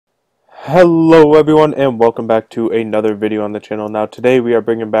Hello everyone and welcome back to another video on the channel. Now today we are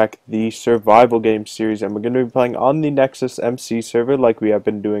bringing back the survival game series and we're going to be playing on the Nexus MC server like we have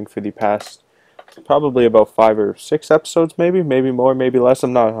been doing for the past probably about 5 or 6 episodes, maybe more, maybe less.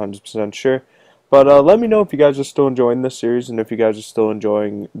 I'm not 100% sure. But let me know if you guys are still enjoying this series and if you guys are still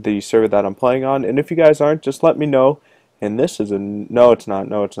enjoying the server that I'm playing on. And if you guys aren't, just let me know. And this is no, it's not.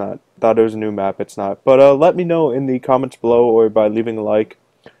 Thought it was a new map. It's not. But let me know in the comments below or by leaving a like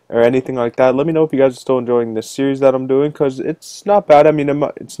or anything like that. Let me know if you guys are still enjoying this series that I'm doing, because it's not bad. I mean,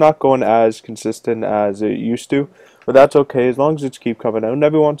 it's not going as consistent as it used to, but that's okay as long as it's keep coming out. And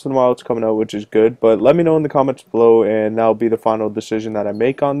every once in a while it's coming out, which is good. But let me know in the comments below, and that'll be the final decision that I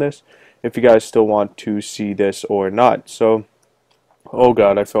make on this, if you guys still want to see this or not. So, oh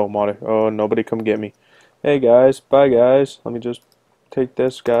god, I fell in water. Oh, nobody come get me. Hey guys, bye guys. Let me just take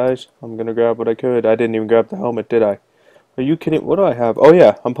this, guys. I'm gonna grab what I could. I didn't even grab the helmet, did I? Are you kidding? What do I have? Oh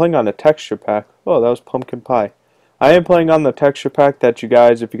yeah, I'm playing on a texture pack. Oh, that was pumpkin pie. I am playing on the texture pack that you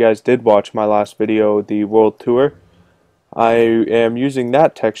guys, if you guys did watch my last video, the world tour, I am using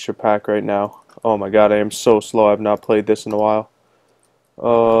that texture pack right now. Oh my god, I am so slow. I've not played this in a while.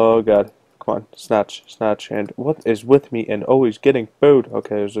 Oh god. Come on, snatch, and what is with me and always getting food?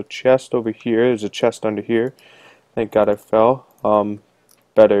 Okay, there's a chest over here. There's a chest under here. Thank god I fell.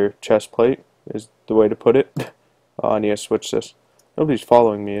 Better chest plate is the way to put it. I need to switch this. Nobody's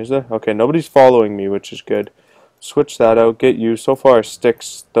following me, is there? Okay, nobody's following me, which is good. Switch that out. Get you. So far, a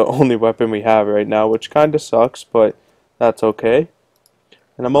stick's the only weapon we have right now, which kind of sucks, but that's okay.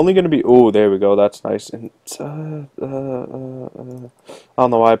 And I'm only going to be... Oh, there we go. That's nice. And I don't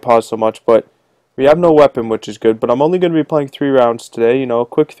know why I paused so much, but we have no weapon, which is good. But I'm only going to be playing 3 rounds today. You know,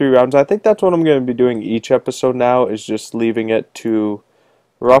 quick 3 rounds. I think that's what I'm going to be doing each episode now, is just leaving it to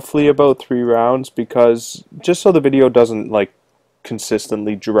roughly about 3 rounds, because just so the video doesn't like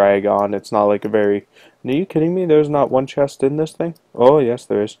consistently drag on. It's not like a very... Are you kidding me? There's not one chest in this thing? Oh yes,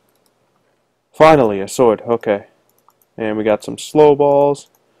 there is. Finally, a sword. Okay, and we got some slow balls,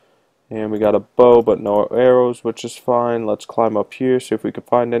 and we got a bow but no arrows, which is fine. Let's climb up here, see if we can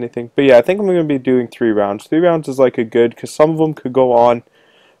find anything. But yeah, I think I'm going to be doing 3 rounds. 3 rounds is like a good, because some of them could go on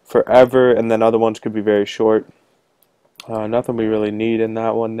forever and then other ones could be very short. Nothing we really need in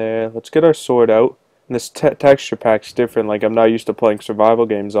that one there. Let's get our sword out. And this texture pack's different. Like, I'm not used to playing survival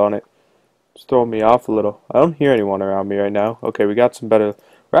games on it. It's throwing me off a little. I don't hear anyone around me right now. Okay, we got some better...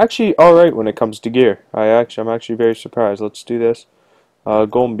 We're actually alright when it comes to gear. I'm actually very surprised. Let's do this.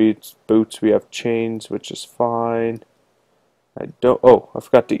 Golden boots. We have chains, which is fine. Oh, I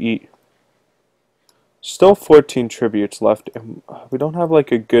forgot to eat. Still 14 tributes left. And we don't have,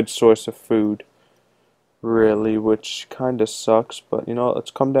 like, a good source of food, really, which kind of sucks, but you know what,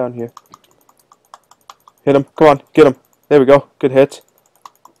 let's come down here. Hit him, come on, get him. There we go, good hit.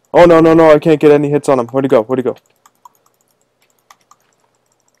 Oh no, I can't get any hits on him. Where'd he go?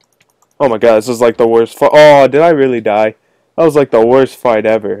 Oh my god, this is like the worst fight. Oh, did I really die? That was like the worst fight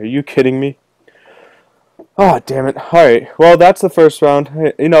ever. Are you kidding me? Oh, damn it. Alright, well, that's the first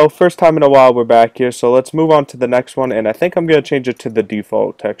round. You know, first time in a while we're back here, so let's move on to the next one, and I think I'm going to change it to the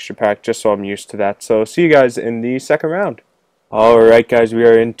default texture pack, just so I'm used to that. So, see you guys in the second round. Alright, guys, we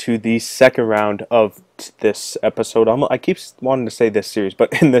are into the second round of this episode. I keep wanting to say this series,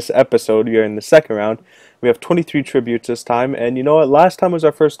 but in this episode, we are in the second round. We have 23 tributes this time, and you know what? Last time was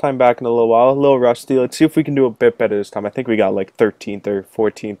our first time back in a little while. A little rusty. Let's see if we can do a bit better this time. I think we got like 13th or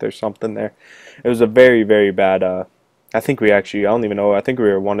 14th or something there. It was a very, very bad, I think we actually, I don't even know, I think we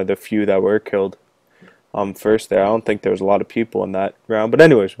were one of the few that were killed first there. I don't think there was a lot of people in that round. But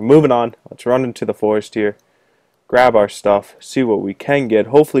anyways, we're moving on. Let's run into the forest here. Grab our stuff, see what we can get,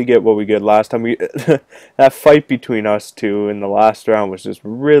 hopefully get what we get last time. That fight between us two in the last round was just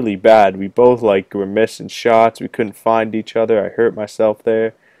really bad. We both like were missing shots, we couldn't find each other, I hurt myself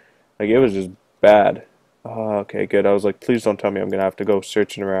there. Like, it was just bad. Okay, good. I was like, please don't tell me I'm gonna have to go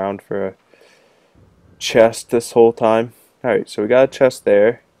searching around for a chest this whole time. Alright, so we got a chest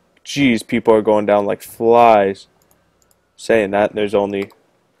there. Jeez, people are going down like flies. Saying that, there's only...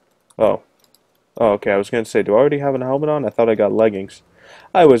 Oh, okay, I was going to say, do I already have a helmet on? I thought I got leggings.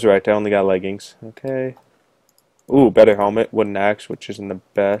 I was right, I only got leggings. Okay. Ooh, better helmet. Wooden axe, which isn't the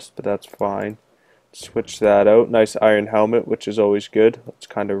best, but that's fine. Switch that out. Nice iron helmet, which is always good. Let's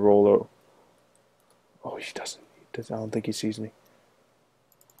kind of roll out. Oh, he doesn't. I don't think he sees me.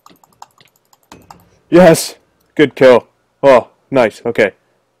 Yes! Good kill. Oh, nice. Okay.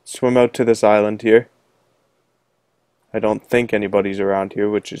 Swim out to this island here. I don't think anybody's around here,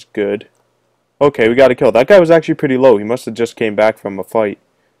 which is good. Okay, we got a kill. That guy was actually pretty low. He must have just came back from a fight.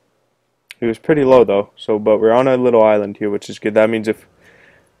 He was pretty low though. But we're on a little island here, which is good. That means if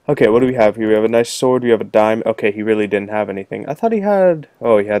Okay, what do we have here? We have a nice sword. We have a dime. Okay, he really didn't have anything. I thought he had...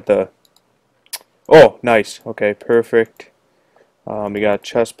 Oh, he had the... Oh, nice. Okay, perfect. We got a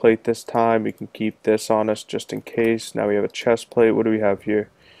chest plate this time. We can keep this on us just in case. Now we have a chest plate. What do we have here?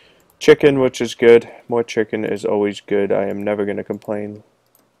 Chicken, which is good. More chicken is always good. I am never going to complain.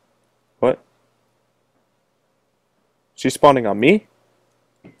 What? She's spawning on me?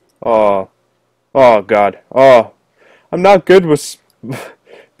 Oh. Oh, God. Oh. I'm not good with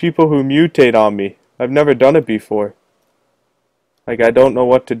people who mutate on me. I've never done it before. Like, I don't know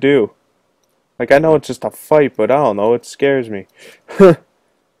what to do. Like, I know it's just a fight, but I don't know. It scares me.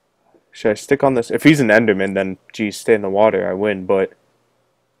 Should I stick on this? If he's an Enderman, then, geez, stay in the water. I win, but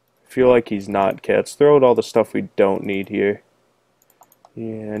I feel like he's not. Okay, let's throw out all the stuff we don't need here.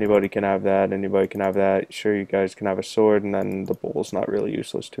 Yeah, anybody can have that. Anybody can have that. Sure, you guys can have a sword, and then the bowl's not really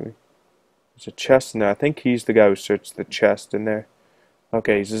useless to me. There's a chest in there. I think he's the guy who searched the chest in there.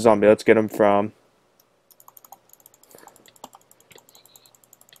 Okay, he's a zombie. Let's get him from...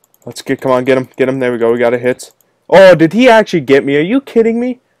 Let's get... Come on, get him. Get him. There we go. We got a hit. Oh, did he actually get me? Are you kidding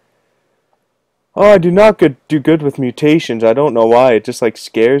me? Oh, I do not do good with mutations. I don't know why. It just, like,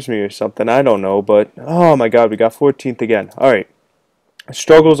 scares me or something. I don't know, but... Oh, my God. We got 14th again. Alright.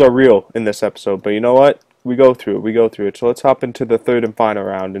 Struggles are real in this episode, but you know what? We go through it. We go through it. So let's hop into the third and final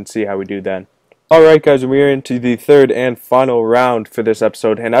round and see how we do then. Alright guys, we are into the third and final round for this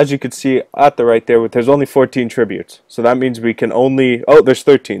episode, and as you can see at the right there, there's only 14 tributes. So that means we can only... Oh, there's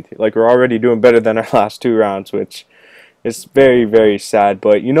 13. Like, we're already doing better than our last two rounds, which is very, very sad.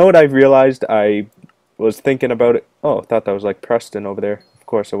 But you know what I've realized? I was thinking about it. Oh, I thought that was like Preston over there. Of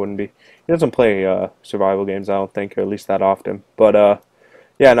course it wouldn't be. He doesn't play survival games, I don't think, or at least that often. But,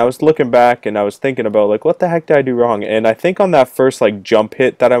 yeah, and I was looking back, and I was thinking about, like, what the heck did I do wrong? And I think on that first, like, jump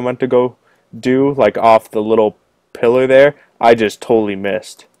hit that I went to go do, like, off the little pillar there, I just totally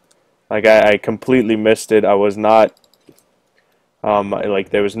missed. Like, I completely missed it. I was not, like,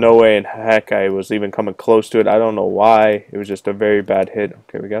 there was no way in heck I was even coming close to it. I don't know why. It was just a very bad hit.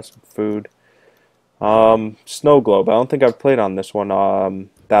 Okay, we got some food. Snow globe. I don't think I've played on this one,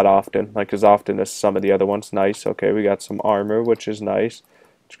 that often, like, as often as some of the other ones. Nice. Okay, we got some armor, which is nice.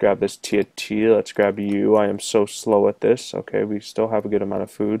 Let's grab this TNT. Let's grab you. I am so slow at this. Okay, we still have a good amount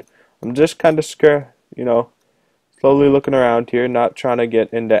of food. I'm just kind of scared, you know, slowly looking around here, not trying to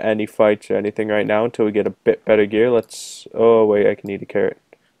get into any fights or anything right now until we get a bit better gear. Let's... Oh, wait, I can eat a carrot.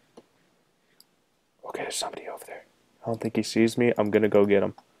 Okay, there's somebody over there. I don't think he sees me. I'm going to go get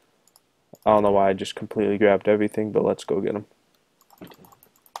him. I don't know why I just completely grabbed everything, but let's go get him.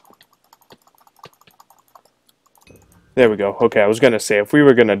 There we go. Okay, I was going to say, if we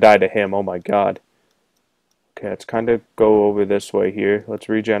were going to die to him, oh my god. Okay, let's kind of go over this way here. Let's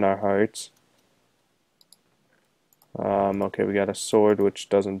regen our hearts. Okay, we got a sword, which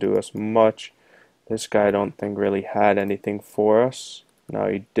doesn't do us much. This guy I don't think really had anything for us. No,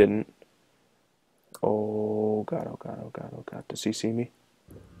 he didn't. Oh god, oh god, oh god, oh god. Does he see me?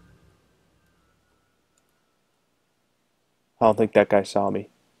 I don't think that guy saw me.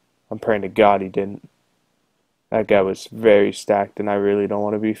 I'm praying to God he didn't. That guy was very stacked, and I really don't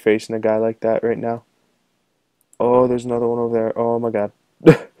want to be facing a guy like that right now. Oh, there's another one over there. Oh my god.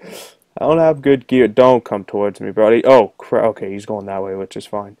 I don't have good gear. Don't come towards me, buddy. Oh, crap. Okay, he's going that way, which is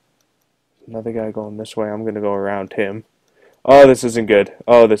fine. Another guy going this way. I'm going to go around him. Oh, this isn't good.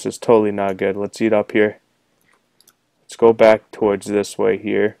 Oh, this is totally not good. Let's eat up here. Let's go back towards this way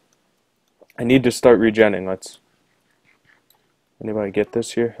here. I need to start regenning. Let's... Anybody get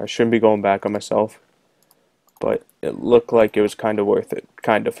this here? I shouldn't be going back on myself. But it looked like it was kind of worth it.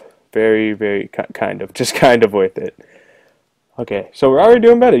 Kind of. Very, very, kind of. Just kind of worth it. Okay, so we're already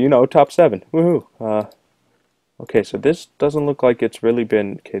doing better. You know, top 7. Woohoo. Okay, so this doesn't look like it's really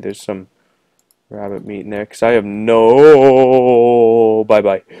been... Okay, there's some rabbit meat in there. Because I have no...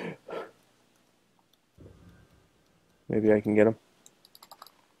 Bye-bye. Maybe I can get him.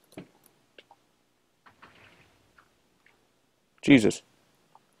 Jesus.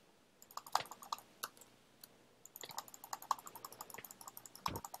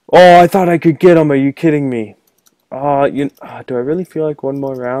 Oh, I thought I could get him. Are you kidding me? Do I really feel like one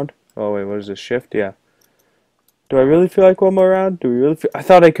more round? Oh, wait, what is this? Shift? Yeah. Do I really feel like one more round? Do we really feel... I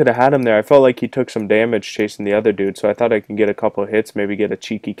thought I could have had him there. I felt like he took some damage chasing the other dude, so I thought I could get a couple of hits, maybe get a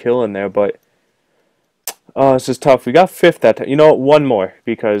cheeky kill in there, but... Oh, this is tough. We got 5th that time. You know what? One more,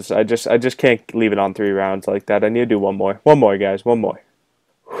 because I just can't leave it on 3 rounds like that. I need to do one more. One more, guys. One more.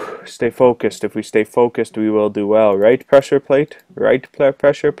 Stay focused. If we stay focused, we will do well. Right pressure plate? Right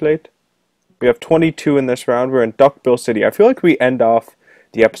pressure plate? We have 22 in this round. We're in Duckbill City. I feel like we end off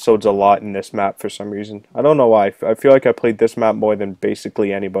the episodes a lot in this map for some reason. I don't know why. I feel like I played this map more than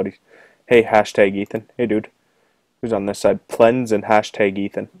basically anybody. Hey, hashtag Ethan. Hey, dude. Who's on this side? Plens and hashtag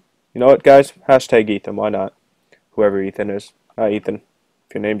Ethan. You know what, guys? Hashtag Ethan. Why not? Whoever Ethan is. Hi, Ethan.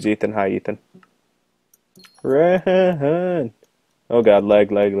 If your name's Ethan, hi, Ethan. Run. Oh, God.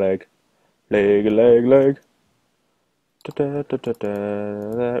 Leg, leg, leg. Leg, leg, leg. Da, da, da, da.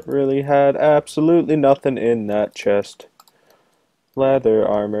 That really had absolutely nothing in that chest. Leather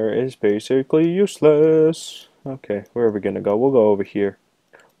armor is basically useless. Okay, where are we gonna go? We'll go over here.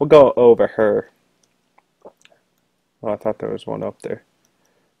 We'll go over her. Oh, I thought there was one up there.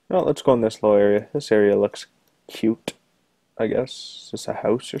 No, let's go in this little area. This area looks cute, I guess. Is this a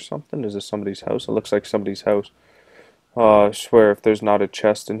house or something? Is this somebody's house? It looks like somebody's house. Oh, I swear if there's not a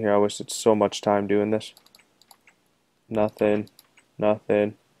chest in here, I wasted so much time doing this. Nothing.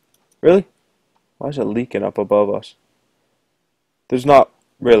 Nothing. Really? Why is it leaking up above us? There's not.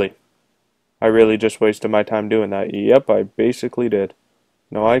 Really. I really just wasted my time doing that. Yep, I basically did.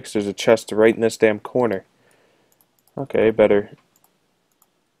 No, Ike's, there's a chest right in this damn corner. Okay, better.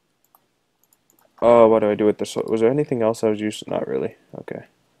 Oh, what do I do with this? Was there anything else I was using? Not really. Okay.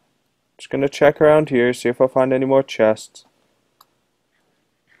 Just gonna check around here, see if I find any more chests.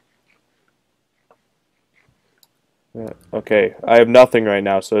 Okay, I have nothing right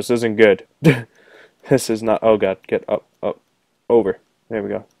now, so this isn't good. This is not. Oh god, get up, up, over. There we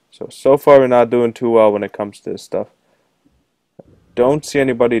go. So far we're not doing too well when it comes to this stuff. Don't see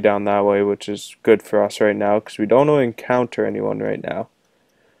anybody down that way, which is good for us right now, because we don't encounter anyone right now.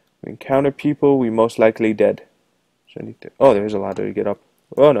 We encounter people, we most likely dead. Oh, there's a ladder to get up.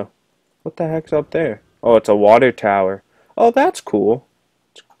 Oh no. What the heck's up there? Oh, it's a water tower. Oh, that's cool.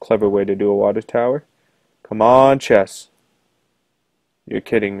 It's a clever way to do a water tower. Come on, chest. You're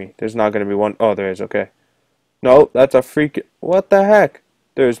kidding me. There's not going to be one. Oh, there is. Okay. No, that's a freak. What the heck?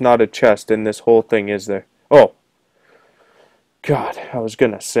 There's not a chest in this whole thing, is there? Oh. God, I was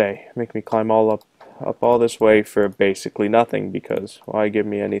going to say. Make me climb all up all this way for basically nothing, because why give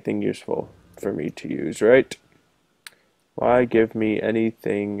me anything useful for me to use, right? Why give me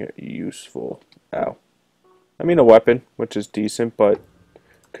anything useful? Ow. I mean a weapon, which is decent, but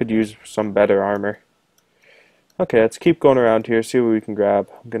could use some better armor. Okay, let's keep going around here, see what we can grab.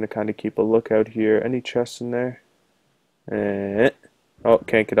 I'm going to kind of keep a lookout here. Any chests in there? Oh,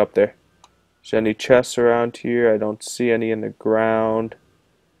 can't get up there. Is there any chests around here? I don't see any in the ground.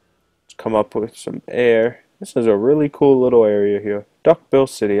 Let's come up with some air. This is a really cool little area here. Duckbill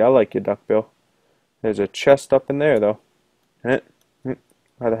City. I like you, Duckbill. There's a chest up in there, though. How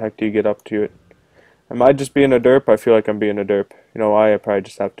the heck do you get up to it? Am I just being a derp? I feel like I'm being a derp. You know why? I probably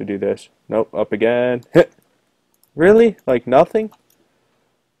just have to do this. Nope, up again. Really? Like nothing?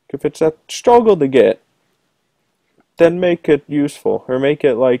 If it's a struggle to get, then make it useful, or make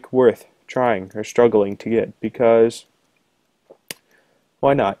it like worth trying or struggling to get, because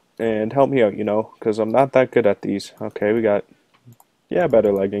why not? And help me out, you know, because I'm not that good at these. Okay, we got, yeah,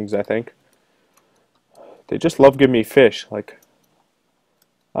 better leggings, I think. They just love giving me fish. Like,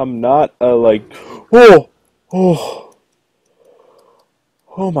 I'm not a, like, oh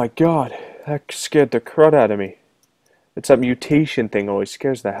my god, that scared the crud out of me. It's that mutation thing always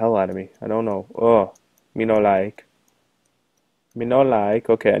scares the hell out of me. I don't know. Oh, me no like. Me no like.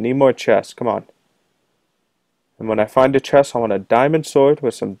 Okay, I need more chests. Come on. And when I find a chest, I want a diamond sword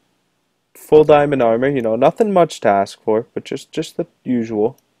with some full diamond armor. You know, nothing much to ask for, but just the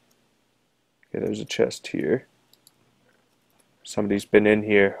usual. Okay, there's a chest here. Somebody's been in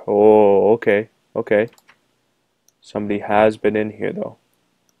here. Oh, okay. Okay. Somebody has been in here, though.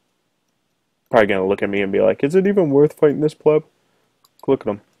 Probably gonna look at me and be like, is it even worth fighting this pleb? Look at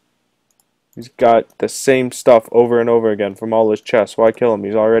him. He's got the same stuff over and over again from all his chests. Why kill him?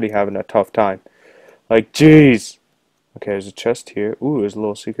 He's already having a tough time. Like, jeez. Okay, there's a chest here. Ooh, there's a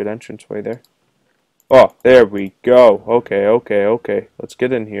little secret entranceway there. Oh, there we go. Okay, okay, okay. Let's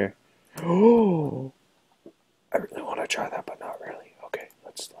get in here. Oh, I really want to try that, but not really. Okay,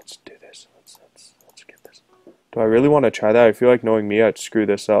 let's do this. Let's get this. Do I really want to try that? I feel like, knowing me, I'd screw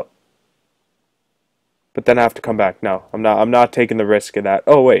this up. But then I have to come back. No, I'm not taking the risk of that.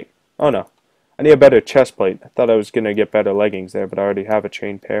 Oh wait. Oh no. I need a better chest plate. I thought I was gonna get better leggings there, but I already have a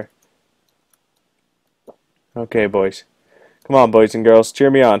chain pair. Okay, boys. Come on, boys and girls,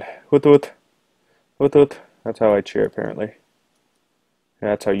 cheer me on. Woot woot. Woot woot. That's how I cheer, apparently.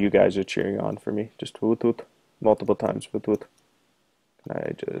 Yeah, that's how you guys are cheering on for me. Just woot woot. Multiple times. Woot woot. Can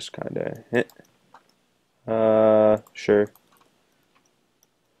I just kinda hit? Sure.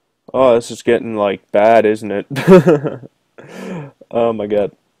 Oh, this is getting, like, bad, isn't it? Oh my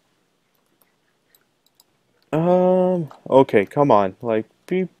god. Okay, come on. Like,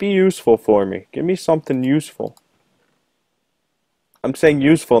 Be useful for me. Give me something useful. I'm saying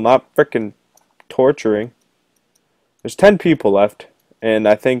useful, not frickin' torturing. There's 10 people left, and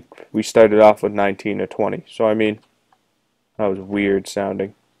I think we started off with 19 or 20. So, I mean, that was weird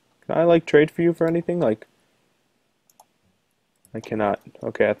sounding. Can I, like, trade for you for anything? Like, I cannot.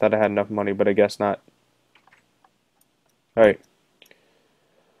 Okay, I thought I had enough money, but I guess not. Alright.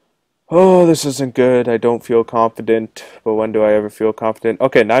 Oh, this isn't good. I don't feel confident. But when do I ever feel confident?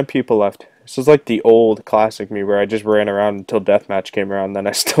 Okay, 9 people left. This is like the old classic me where I just ran around until deathmatch came around. Then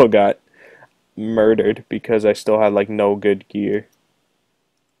I still got murdered because I still had like no good gear.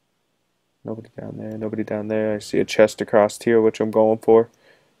 Nobody down there. Nobody down there. I see a chest across here, which I'm going for.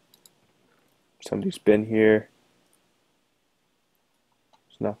 Somebody's been here.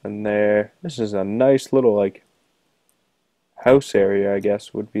 There's nothing there. This is a nice little like house area, I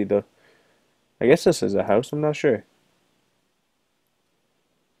guess would be the... I guess this is a house, I'm not sure.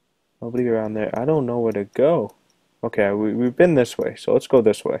 Nobody around there. I don't know where to go. Okay, we've been this way, so let's go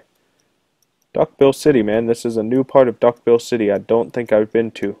this way. Duckbill City, man. This is a new part of Duckbill City I don't think I've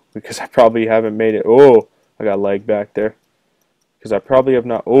been to, because I probably haven't made it. Oh, I got lag back there. Because I probably have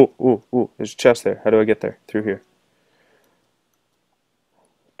not... Oh, there's a chest there. How do I get there? Through here.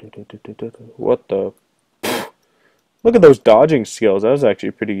 What the... Look at those dodging skills. That was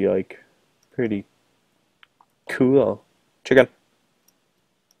actually pretty cool. Chicken.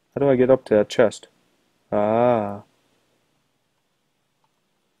 How do I get up to that chest? Ah.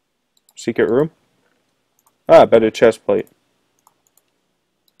 Secret room? Ah, better chest plate.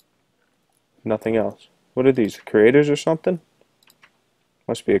 Nothing else. What are these? Creators or something?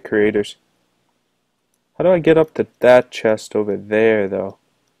 Must be a creators. How do I get up to that chest over there, though?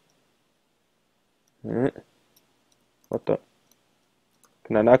 What the?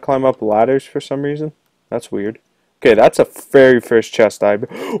 Can I not climb up ladders for some reason? That's weird. Okay, that's a very first chest I...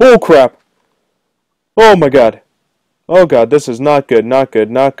 Oh, crap! Oh, my God. Oh, God, this is not good, not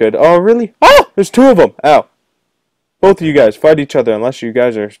good, not good. Oh, really? Oh! There's 2 of them! Ow. Both of you guys fight each other unless you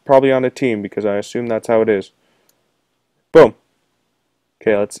guys are probably on a team, because I assume that's how it is. Boom.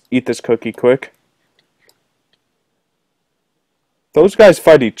 Okay, let's eat this cookie quick. Those guys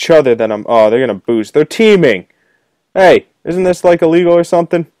fight each other, then I'm... Oh, they're gonna boost. They're teaming! Hey, isn't this like illegal or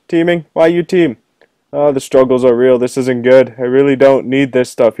something? Teaming? Why you team? Oh, the struggles are real. This isn't good. I really don't need this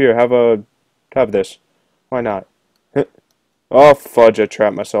stuff. Here, have this. Why not? Oh, fudge, I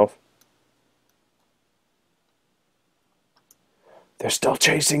trapped myself. They're still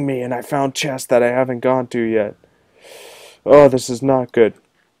chasing me, and I found chests that I haven't gone to yet. Oh, this is not good.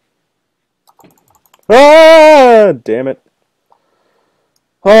 Ah, damn it.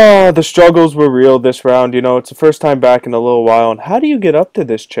 Oh, the struggles were real this round. You know, it's the first time back in a little while. And how do you get up to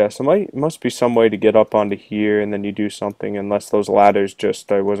this chest? It must be some way to get up onto here, and then you do something. Unless those ladders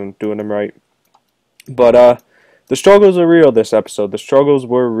just, I wasn't doing them right. But, the struggles are real this episode. The struggles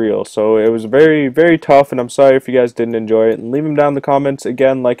were real. So it was very, very tough. And I'm sorry if you guys didn't enjoy it. And leave them down in the comments.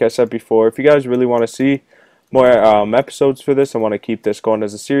 Again, like I said before, if you guys really want to see more episodes for this, I want to keep this going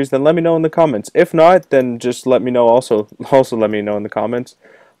as a series, then let me know in the comments. If not, then just let me know also let me know in the comments.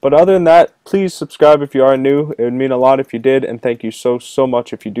 But other than that, please subscribe if you are new. It would mean a lot if you did, and thank you so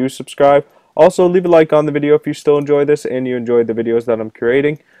much if you do subscribe. Also, leave a like on the video if you still enjoy this and you enjoy the videos that I'm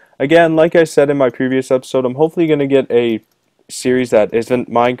creating. Again, like I said in my previous episode, I'm hopefully going to get a series that isn't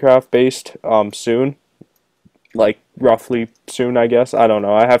Minecraft based soon. Like, roughly soon, I guess. I don't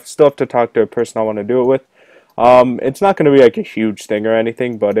know. Still have to talk to a person I want to do it with. It's not going to be like a huge thing or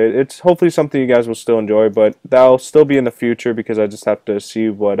anything, but it's hopefully something you guys will still enjoy, but that'll still be in the future because I just have to see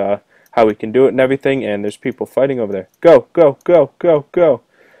what, how we can do it and everything, and there's people fighting over there. Go, go, go, go, go.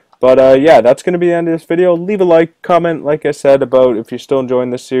 But, yeah, that's going to be the end of this video. Leave a like, comment, like I said, about if you're still enjoying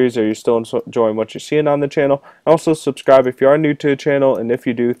this series or you're still enjoying what you're seeing on the channel. Also, subscribe if you are new to the channel, and if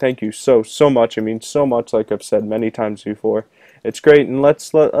you do, thank you so much. It means so much, like I've said many times before. It's great, and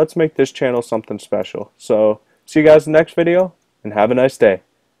let's make this channel something special. So, see you guys in the next video, and have a nice day.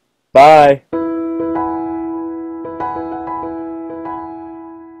 Bye!